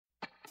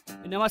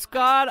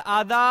नमस्कार,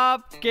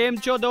 आदाब, केम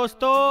चो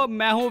दोस्तों।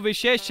 मैं हूं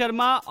विशेष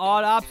शर्मा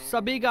और आप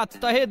सभी का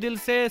तहे दिल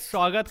से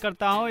स्वागत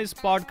करता हूं इस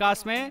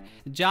पॉडकास्ट में,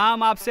 जहां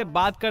हम आपसे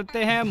बात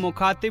करते हैं,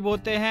 मुखातिब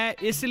होते हैं,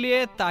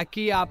 इसलिए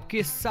ताकि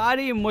आपकी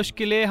सारी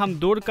मुश्किलें हम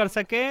दूर कर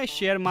सकें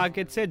शेयर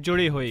मार्केट से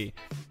जुड़ी हुई।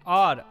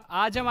 और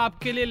आज हम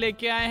आपके लिए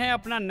लेके आए हैं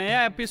अपना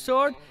नया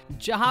एपिसोड,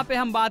 जहां पे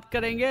हम बात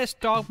करेंगे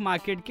स्टॉक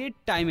मार्केट की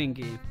टाइमिंग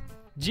की।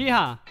 जी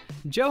हाँ,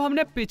 जब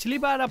हमने पिछली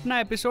बार अपना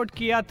एपिसोड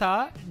किया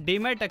था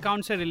डीमैट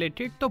अकाउंट से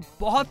रिलेटेड, तो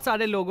बहुत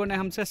सारे लोगों ने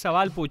हमसे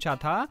सवाल पूछा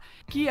था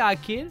कि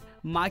आखिर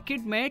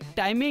मार्केट में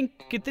टाइमिंग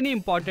कितनी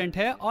इम्पोर्टेंट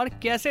है और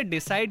कैसे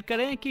डिसाइड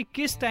करें कि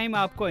किस टाइम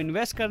आपको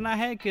इन्वेस्ट करना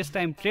है, किस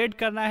टाइम ट्रेड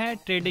करना है,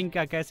 ट्रेडिंग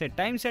का कैसे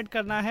टाइम सेट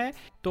करना है।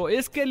 तो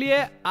इसके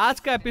लिए आज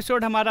का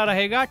एपिसोड हमारा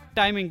रहेगा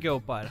टाइमिंग के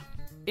ऊपर।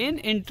 In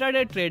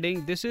intraday trading,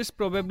 this is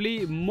probably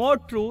more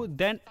true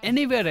than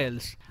anywhere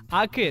else.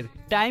 आखिर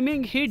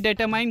टाइमिंग ही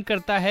डिटरमाइन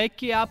करता है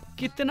कि आप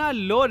कितना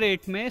लो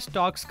रेट में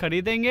स्टॉक्स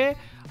खरीदेंगे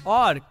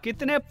और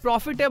कितने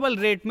प्रॉफिटेबल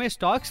रेट में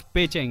स्टॉक्स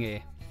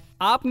बेचेंगे।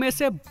 आप में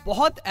से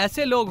बहुत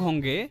ऐसे लोग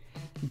होंगे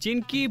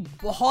जिनकी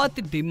बहुत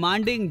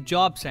डिमांडिंग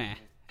जॉब्स हैं।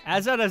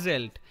 As a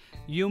result,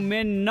 you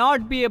may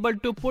not be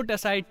able to put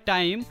aside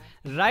time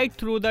right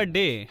through the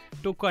day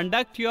to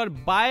conduct your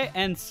buy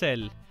and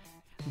sell.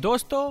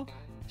 दोस्तों,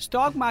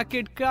 स्टॉक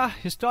मार्केट का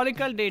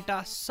हिस्टोरिकल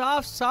डेटा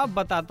साफ साफ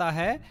बताता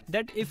है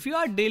that if you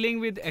are dealing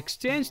with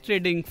exchange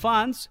trading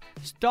funds,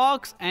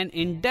 stocks and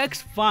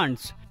index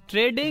funds,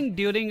 trading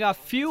during a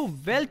few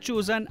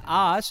well-chosen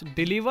hours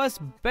delivers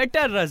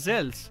better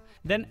results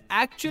than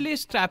actually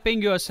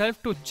strapping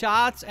yourself to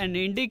charts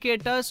and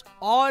indicators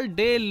all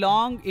day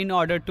long in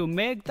order to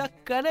make the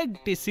correct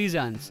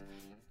decisions.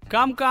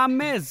 कम काम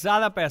में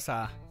ज्यादा पैसा।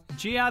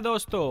 जी हाँ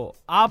दोस्तों,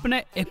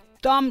 आपने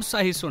एकदम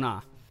सही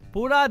सुना।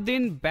 पूरा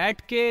दिन बैठ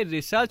के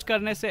रिसर्च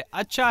करने से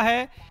अच्छा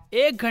है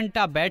 1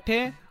 घंटा बैठे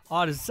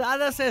और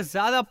ज्यादा से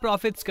ज्यादा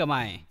प्रॉफिट्स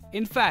कमाएं।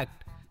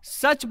 इनफैक्ट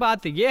सच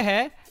बात यह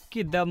है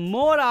कि the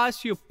more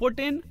hours you put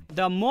in, the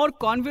more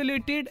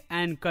convoluted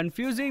and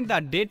confusing the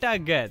data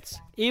gets.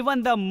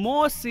 Even the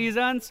most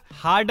seasoned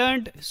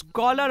hardened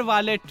scholar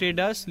वाले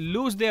traders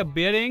lose their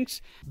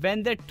bearings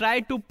when they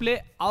try to play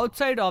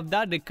outside of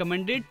the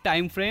recommended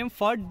time frame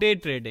for day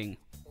trading.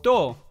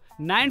 तो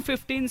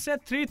 9:15 से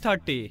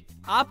 3:30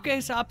 आपके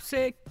हिसाब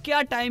से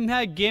क्या time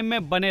है game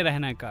में बने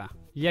रहने का?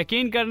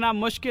 यकीन करना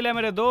मुश्किल है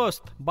मेरे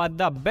दोस्त, but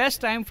the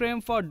best time frame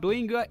for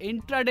doing your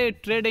intraday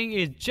trading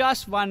is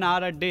just 1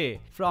 hour a day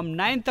from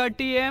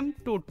 9:30 AM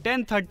to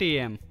 10:30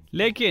 AM.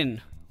 लेकिन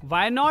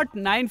why not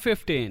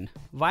 9:15?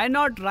 Why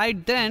not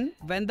right then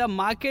when the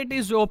market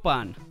is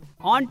open?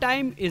 On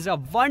time is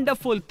a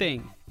wonderful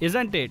thing,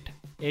 isn't it?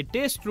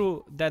 It is true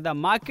that the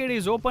market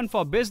is open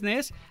for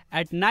business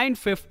at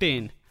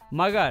 9:15.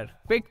 मगर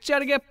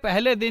picture के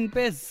पहले दिन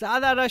पे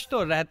ज्यादा rush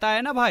तो रहता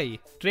है ना भाई।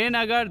 ट्रेन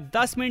अगर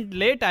 10 मिनट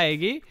लेट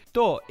आएगी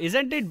तो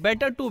isn't it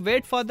better to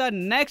wait for the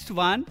next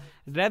one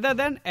rather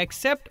than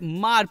accept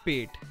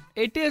मारपीट?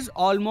 It is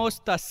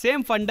almost the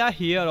same funda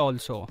here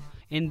also.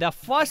 In the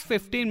first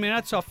 15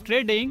 minutes of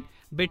trading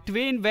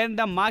between when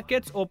the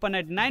markets open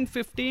at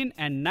 9:15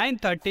 and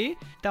 9:30,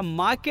 the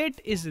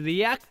market is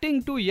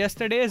reacting to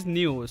yesterday's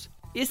news.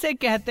 इसे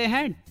कहते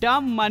हैं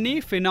डम money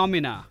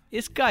phenomena.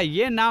 इसका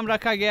ये नाम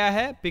रखा गया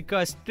है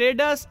because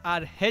traders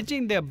are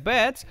hedging there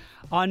bets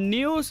on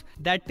news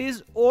that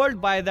is old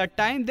by the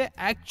time they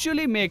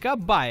actually make a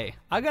bye.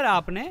 अगर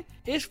आपने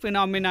इस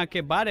फिनोमिना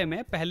के बारे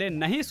में पहले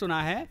नहीं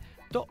सुना है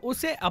तो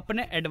उसे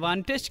अपने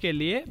एडवांटेज के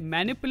लिए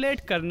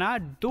मैनिपुलेट करना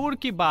दूर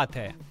की बात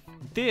है।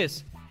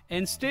 This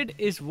instead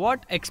is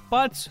what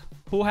experts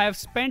who have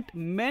spent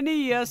many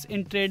years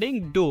in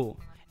trading do.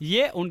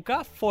 ये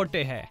उनका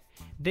फोर्टे है।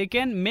 They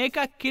can make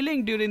a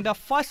killing during the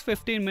first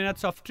 15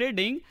 minutes of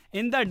trading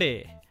in the day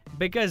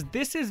because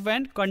this is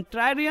when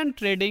contrarian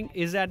trading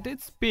is at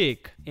its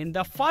peak. In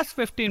the first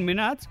 15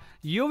 minutes,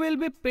 you will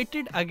be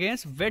pitted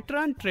against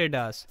veteran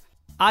traders.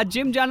 आज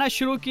gym जाना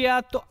शुरू किया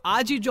तो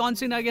आज ही John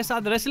Cena के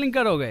साथ wrestling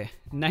करोगे?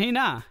 नहीं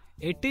ना।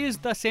 It is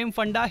the same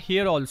funda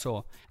here also.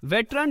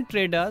 Veteran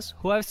traders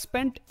who have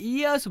spent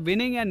years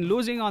winning and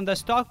losing on the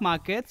stock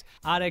markets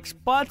are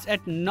experts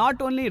at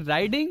not only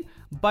riding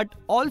but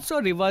also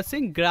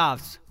reversing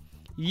graphs.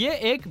 ये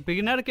एक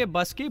beginner के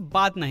बस की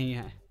बात नहीं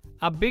है।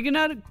 A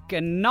beginner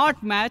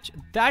cannot match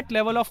that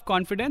level of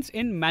confidence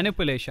in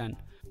manipulation.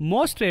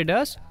 Most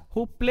traders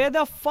who play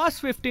the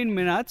first 15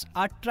 minutes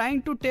are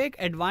trying to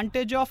take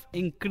advantage of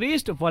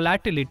increased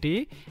volatility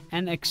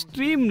and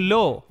extreme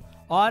low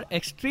or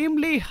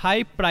extremely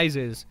high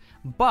prices,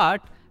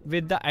 but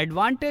with the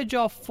advantage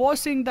of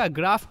forcing the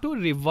graph to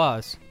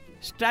reverse.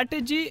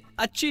 Strategy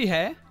अच्छी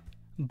है,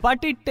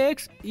 but it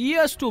takes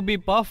years to be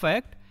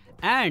perfect,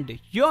 and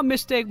your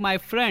mistake, my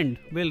friend,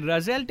 will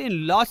result in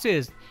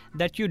losses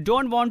that you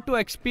don't want to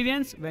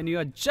experience when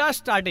you are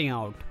just starting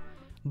out.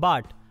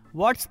 But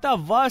what's the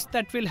worst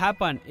that will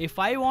happen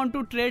if I want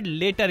to trade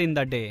later in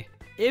the day?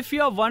 If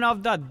you are one of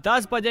the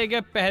 10 बजे के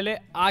पहले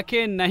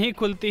आंखें नहीं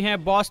खुलती हैं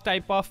boss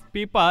type of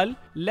people,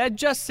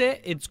 let's just say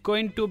it's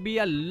going to be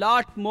a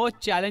lot more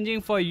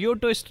challenging for you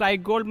to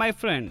strike gold, my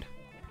friend.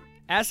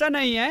 ऐसा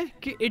नहीं है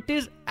कि it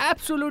is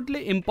absolutely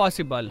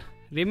impossible.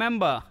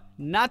 Remember,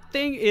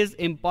 nothing is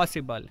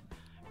impossible.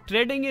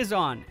 Trading is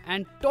on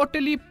and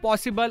totally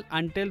possible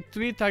until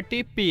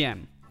 3:30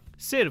 PM।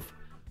 सिर्फ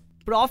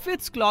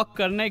profits clock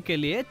करने के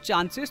लिए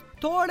chances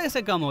थोड़े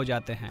से कम हो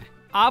जाते हैं।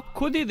 आप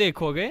खुद ही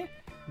देखोगे,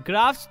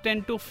 graphs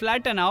tend to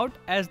flatten out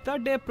as the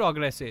day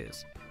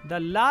progresses. The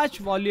large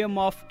volume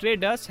of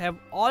traders have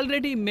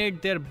already made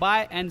their buy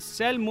and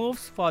sell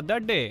moves for the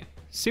day.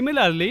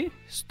 Similarly,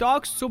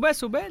 stocks सुबह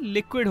सुबह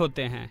liquid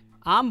होते हैं।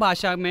 आम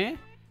भाषा में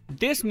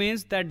this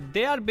means that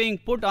they are being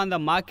put on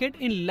the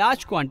market in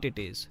large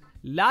quantities.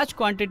 Large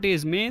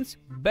quantities means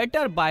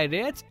better buy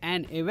rates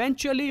and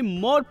eventually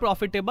more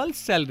profitable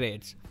sell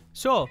rates.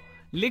 So,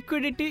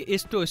 liquidity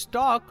is to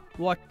stock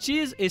what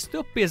cheese is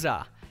to pizza.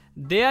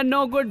 They are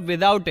no good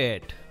without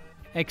it.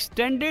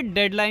 Extended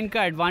deadline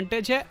का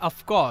advantage है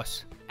of course.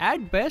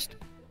 At best,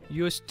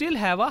 you still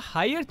have a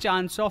higher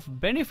chance of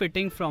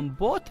benefiting from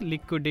both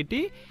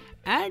liquidity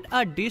and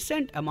a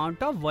decent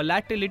amount of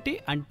volatility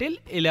until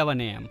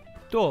 11 AM.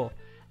 तो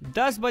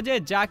 10 बजे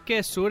जाग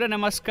के सूर्य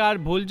नमस्कार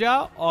भूल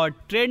जाओ और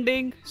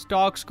ट्रेंडिंग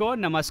स्टॉक्स को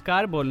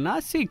नमस्कार बोलना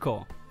सीखो।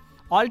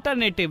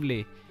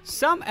 Alternatively,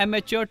 some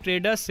amateur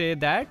traders say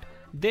that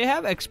they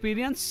have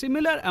experienced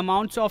similar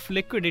amounts of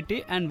liquidity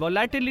and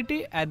volatility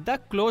at the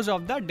close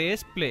of the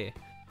day's play.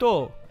 तो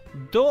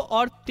 2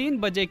 और 3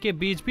 बजे के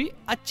बीच भी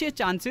अच्छे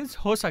चांसेस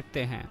हो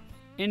सकते हैं।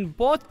 In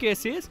both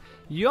cases,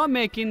 you are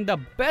making the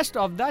best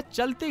of the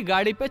चलती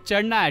गाड़ी पे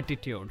चढ़ना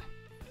एटीट्यूड।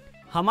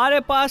 हमारे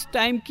पास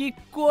टाइम की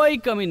कोई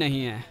कमी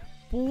नहीं है,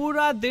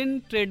 पूरा दिन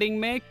ट्रेडिंग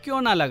में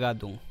क्यों ना लगा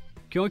दूं?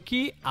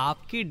 क्योंकि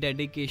आपकी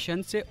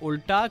डेडिकेशन से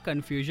उल्टा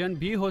कंफ्यूजन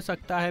भी हो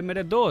सकता है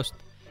मेरे दोस्त।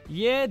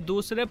 ये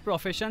दूसरे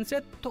प्रोफेशन से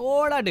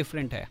थोड़ा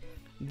डिफरेंट है।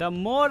 The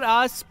more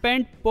hours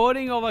spent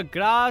poring over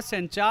graphs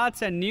and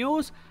charts and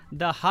news,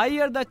 the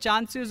higher the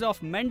chances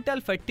of mental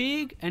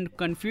fatigue and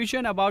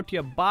confusion about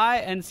your buy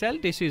and sell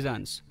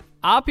decisions.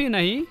 आप ही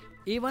नहीं,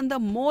 even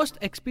the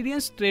most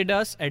experienced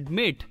traders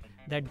admit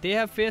that they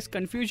have faced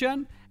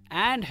confusion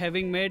and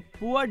having made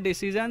poor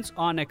decisions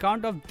on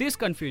account of this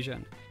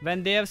confusion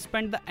when they have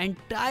spent the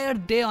entire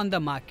day on the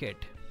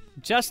market.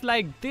 Just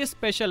like this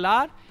special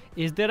hour,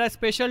 is there a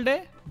special day?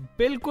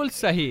 बिल्कुल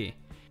सही.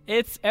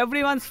 It's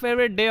everyone's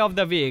favorite day of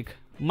the week.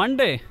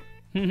 Monday?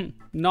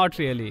 Not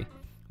really.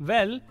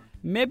 Well,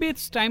 maybe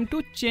it's time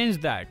to change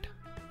that.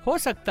 हो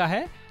सकता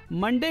है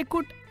Monday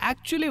could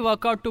actually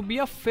work out to be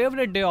a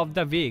favorite day of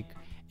the week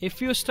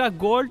if you struck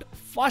gold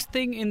first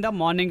thing in the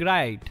morning,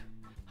 right?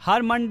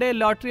 Her Monday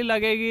lottery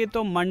लगेगी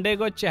तो Monday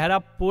को चेहरा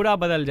पूरा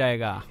बदल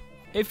जाएगा।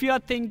 इफ़ यू आर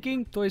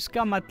थिंकिंग, तो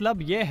इसका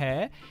मतलब ये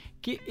है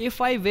कि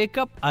if I wake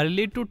up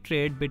early to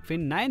trade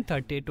between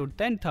 9:30 to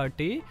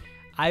 10:30,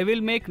 I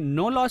will make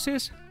no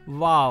losses.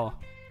 Wow,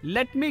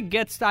 let me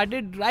get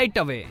started right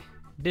away.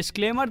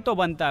 Disclaimer तो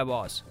बनता है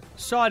boss,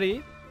 sorry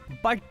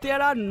but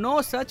there are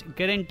no such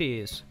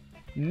guarantees.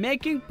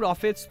 Making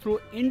profits through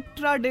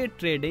intraday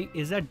trading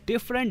is a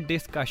different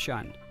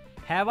discussion.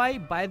 Have I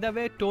by the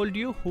way told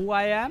you who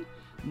I am?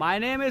 My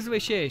name is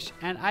Vishesh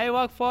and I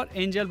work for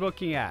Angel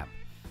Broking app.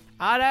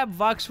 Our app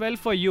works well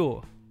for you.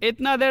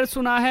 इतना देर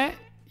सुना है,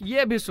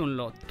 ये भी सुन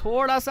लो,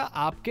 थोड़ा सा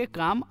आपके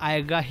काम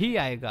आएगा ही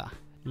आएगा।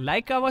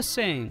 Like I was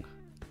saying,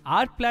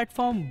 our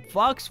platform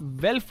works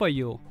well for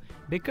you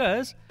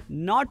because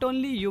not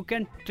only you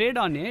can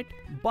trade on it,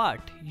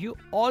 but you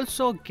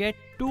also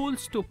get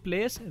tools to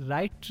place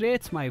right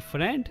trades, my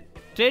friend.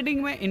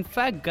 Trading में in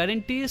fact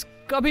guarantees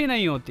कभी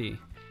नहीं होती।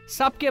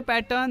 सबके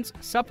patterns,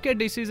 सबके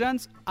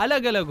decisions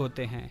अलग अलग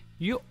होते हैं।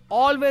 You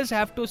always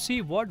have to see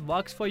what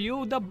works for you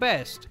the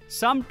best.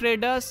 Some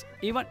traders,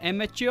 even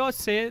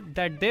amateurs, say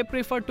that they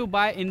prefer to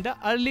buy in the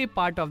early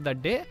part of the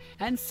day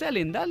and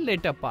sell in the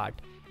later part.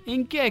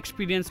 इनके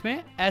experience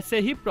में ऐसे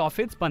ही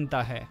profits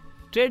बनता है।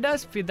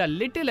 Traders with a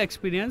little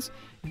experience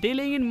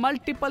dealing in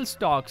multiple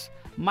stocks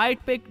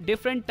might pick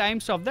different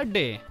times of the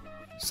day.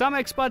 Some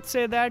experts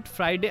say that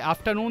Friday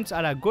afternoons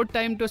are a good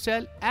time to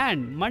sell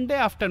and Monday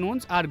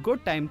afternoons are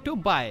good time to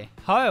buy.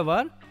 However,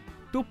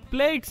 to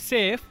play it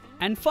safe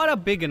and for a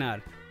beginner,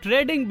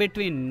 trading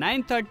between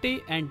 9:30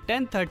 and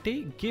 10:30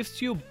 gives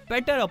you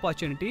better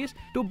opportunities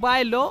to buy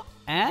low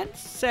and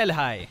sell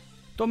high.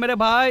 तो मेरे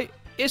भाई,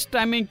 इस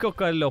timing को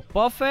कर लो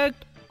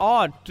perfect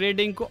और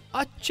trading को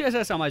अच्छे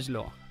से समझ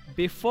लो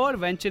before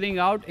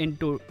venturing out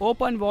into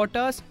open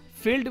waters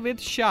filled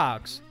with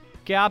sharks.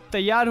 क्या आप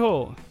तैयार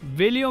हो?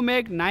 Will you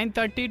make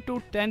 9:30 to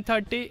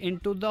 10:30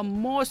 into the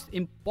most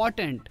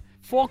important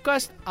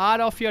focused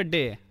hour of your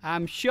day? I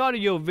am sure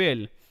you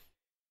will.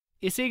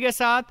 इसी के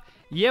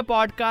साथ ये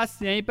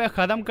पॉडकास्ट यहीं पे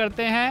ख़त्म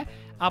करते हैं।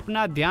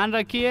 अपना ध्यान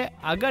रखिए।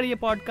 अगर ये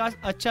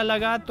पॉडकास्ट अच्छा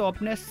लगा तो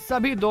अपने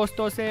सभी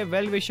दोस्तों से,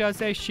 वेल विशर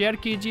से शेयर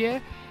कीजिए।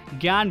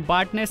 ज्ञान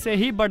बांटने से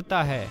ही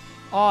बढ़ता है।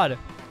 और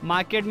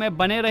मार्केट में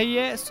बने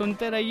रहिए,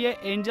 सुनते रहिए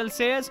एंजल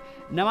सेज।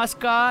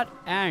 नमस्कार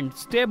एंड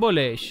स्टे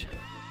बुलिश।